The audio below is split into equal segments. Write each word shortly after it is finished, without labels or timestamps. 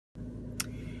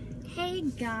Hey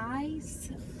guys,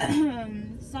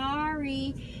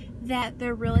 sorry that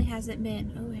there really hasn't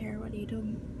been, oh hair, what are you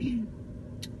doing?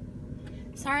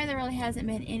 Sorry there really hasn't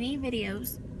been any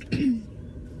videos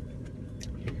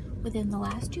within the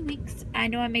last 2 weeks. I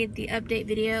know I made the update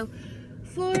video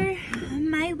for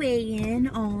my weigh-in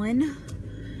on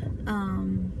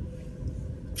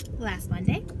last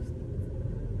Monday,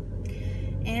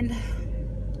 and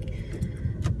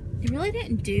it really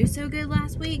didn't do so good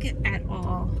last week at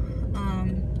all.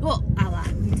 Well, I lied.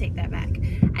 Let me take that back.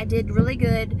 I did really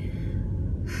good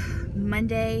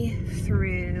Monday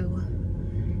through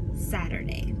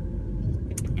Saturday,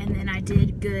 and then I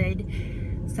did good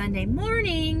Sunday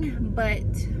morning, but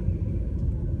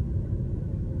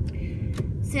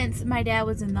since my dad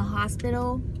was in the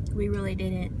hospital, we really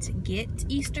didn't get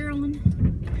Easter on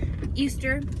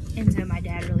Easter, and so my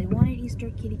dad really wanted Easter.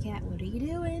 Kitty cat, what are you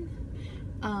doing?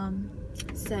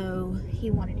 So he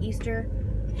wanted Easter.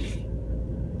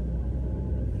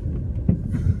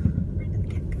 Where did the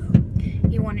cat go?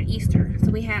 He wanted Easter, so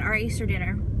we had our Easter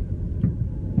dinner.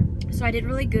 So I did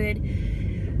really good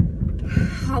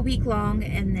all week long,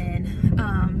 and then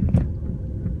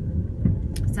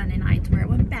Sunday nights where it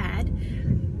went bad.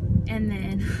 And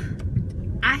then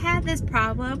I have this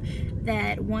problem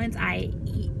that once I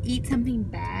eat something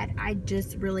bad, I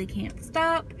just really can't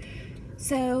stop.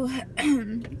 So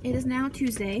it is now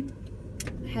Tuesday.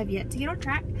 I have yet to get on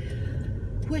track,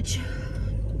 which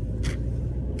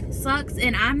sucks,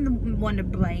 and I'm the one to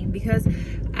blame because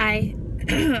I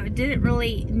didn't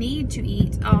really need to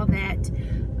eat all that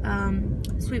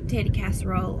sweet potato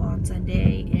casserole on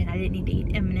Sunday, and I didn't need to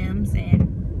eat M&Ms,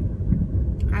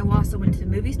 and I also went to the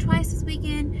movies twice this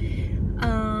weekend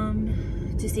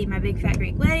to see My Big Fat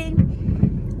Greek Wedding,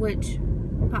 which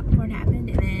popcorn happened,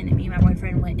 and then me and my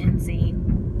boyfriend went and see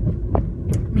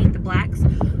Meet the Blacks,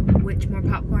 which more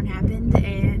popcorn happened,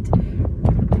 and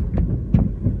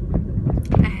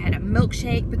I had a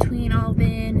milkshake between all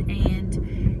then, and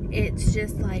it's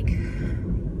just like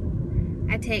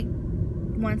I take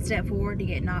one step forward to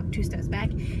get knocked 2 steps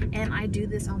back, and I do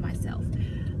this on myself.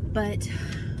 But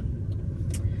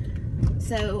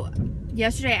so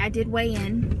yesterday I did weigh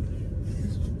in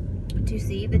to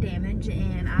see the damage,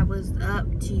 and I was up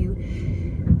to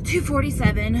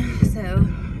 247, so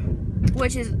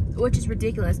which is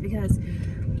ridiculous because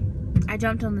I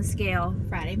jumped on the scale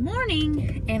Friday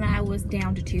morning and I was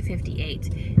down to 258,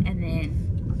 and then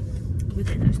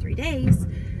within those 3 days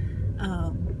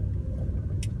I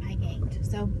gained.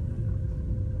 So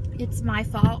it's my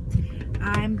fault.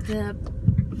 I'm the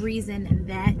reason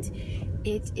that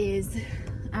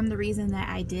I'm the reason that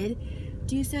I did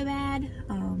do so bad.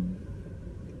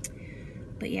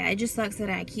 But yeah, it just sucks that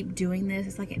I keep doing this.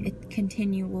 It's like a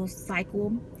continual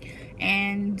cycle,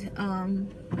 and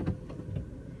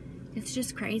it's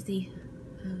just crazy.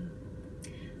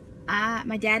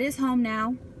 My dad is home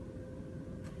now.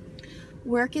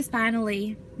 Work is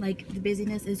finally, like, the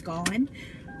busyness is gone.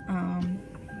 What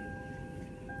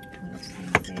else can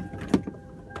I say?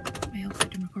 My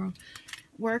outfit to my car.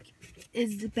 Work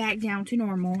is back down to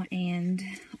normal, and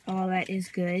all that is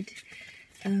good.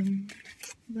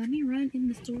 Let me run in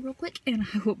the store real quick, and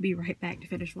I will be right back to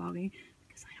finish vlogging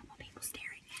because I don't want people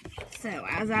staring at me. So,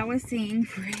 as I was saying,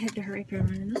 I had to hurry up and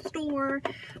run in the store.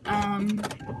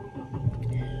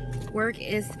 Work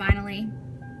is finally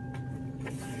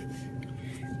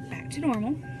back to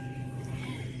normal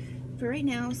for right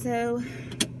now, so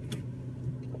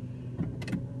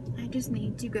I just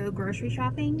need to go grocery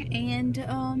shopping and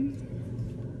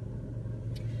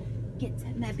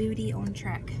get my booty on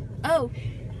track. Oh,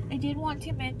 I did want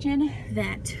to mention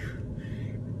that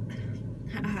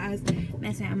I was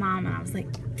messing with my mom, and I was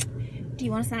like, do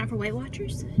you want to sign up for Weight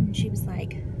Watchers? And she was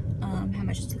like, how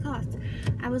much does it cost?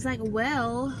 I was like,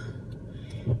 well,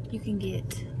 you can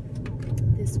get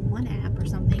this one app or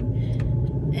something.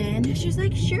 And she was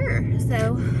like, sure.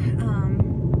 So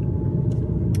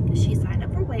she signed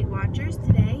up for Weight Watchers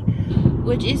today,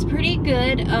 which is pretty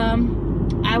good.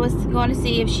 I was going to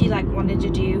see if she like wanted to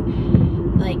do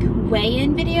like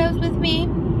weigh-in videos with me,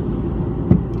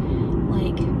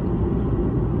 like,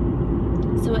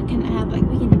 so it can have like,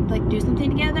 we can like do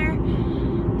something together.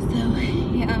 So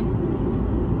yeah,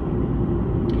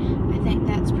 I think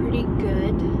that's pretty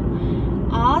good.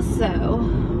 Also,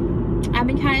 I've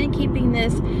been kind of keeping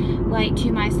this like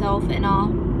to myself and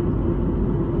all.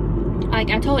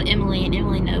 Like, I told Emily, and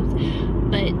Emily knows,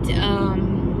 but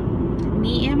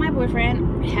me and my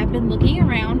boyfriend have been looking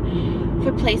around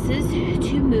for places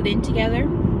to move in together,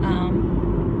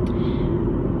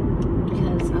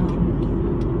 because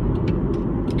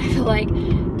I feel like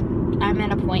I'm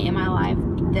at a point in my life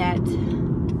that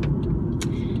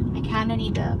I kind of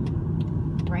need to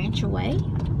branch away.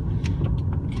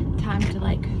 Time to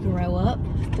like grow up.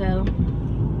 So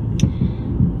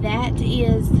that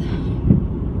is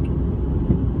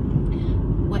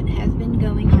what has been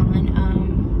going on.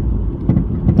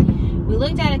 We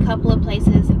looked at a couple of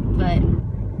places, but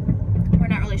we're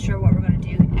not really sure what we're going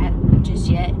to do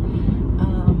just yet.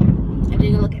 I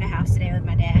did go look at a house today with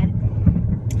my dad.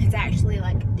 It's actually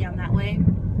like down that way,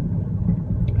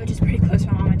 which is pretty close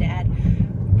to my mom and dad,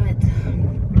 but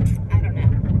I don't know.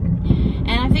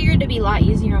 And I figured it'd be a lot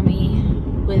easier on me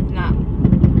with not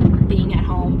being at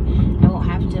home. I won't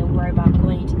have to worry about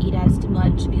going to eat as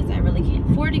much because I really can't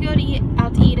afford to go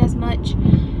out to eat as much,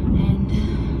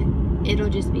 and it'll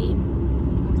just be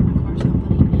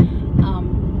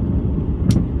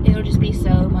it'll just be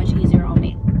so much easier on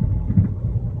me.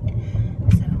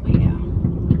 So yeah,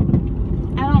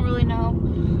 I don't really know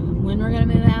when we're gonna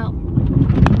move out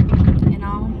and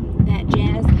all that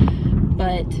jazz,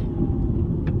 but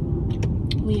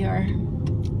we are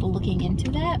looking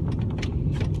into that.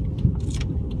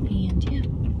 And yeah,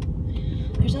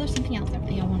 there's something else I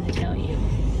think I wanted to tell you.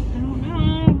 I don't know.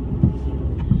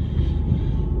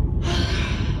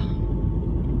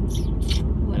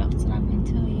 What else did I want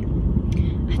to tell you?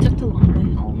 I took the long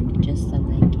way home just so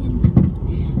I can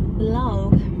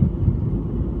vlog.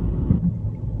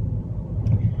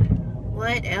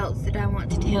 What else did I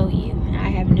want to tell you? I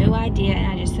have no idea,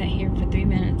 and I just sat here for 3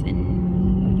 minutes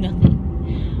and nothing.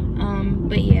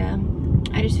 But yeah,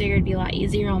 I just figured it'd be a lot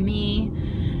easier on me.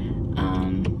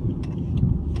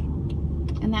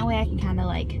 And that way I can kind of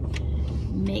like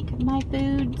make my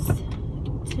foods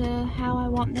to how I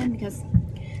want them, because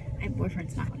my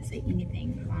boyfriend's not going to say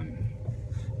anything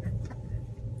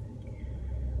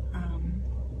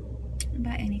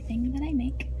about anything that I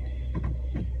make.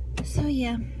 So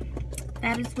yeah,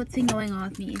 that is what's been going on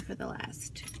with me for the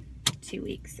last 2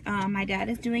 weeks. My dad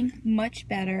is doing much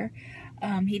better.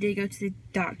 He did go to the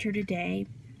doctor today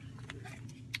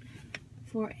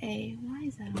for a, why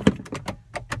is that on?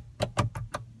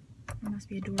 There must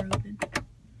be a door open.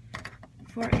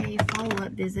 For a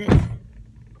follow-up visit.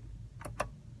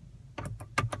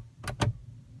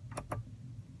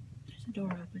 There's a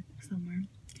door open somewhere.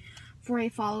 For a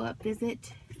follow-up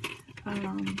visit.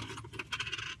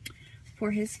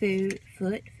 For his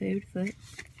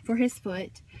for his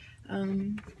foot.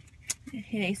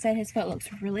 He said his foot looks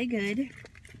really good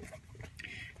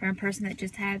for a person that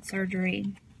just had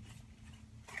surgery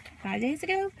 5 days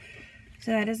ago.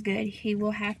 So that is good. He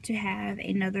will have to have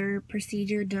another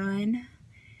procedure done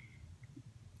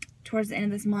towards the end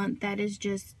of this month. That is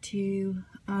just to,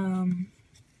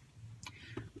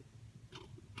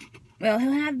 well,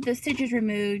 he'll have the stitches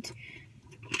removed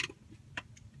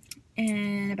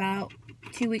in about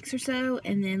 2 weeks or so,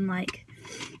 and then like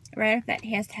right after that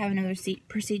he has to have another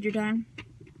procedure done,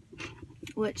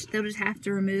 which they'll just have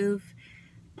to remove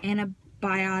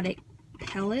antibiotic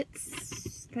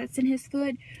pellets that's in his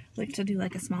foot, which they'll do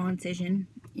like a small incision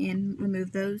and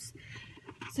remove those.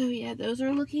 So yeah, those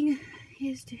are looking,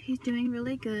 he's doing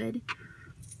really good.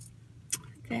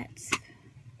 That's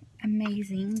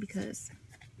amazing, because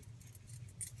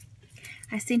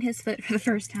I seen his foot for the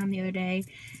first time the other day,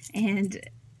 and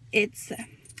it's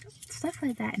stuff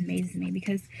like that amazes me,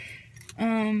 because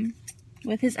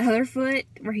with his other foot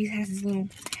where he has his little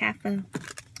half a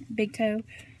big toe,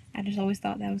 I just always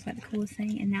thought that was like the coolest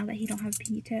thing, and now that he don't have a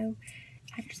pinky toe,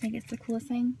 I just think it's the coolest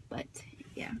thing. But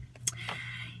yeah,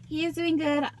 he is doing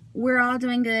good. We're all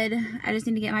doing good. I just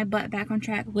need to get my butt back on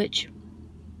track, which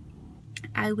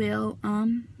I will.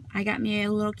 I got me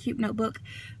a little cute notebook,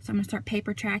 so I'm gonna start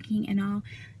paper tracking and all,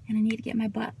 and I need to get my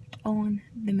butt on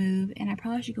the move. And I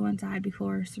probably should go inside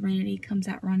before Serenity comes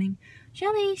out running.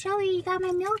 Shelly, you got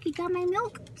my milk, you got my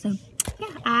milk. So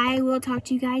yeah, I will talk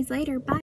to you guys later. Bye.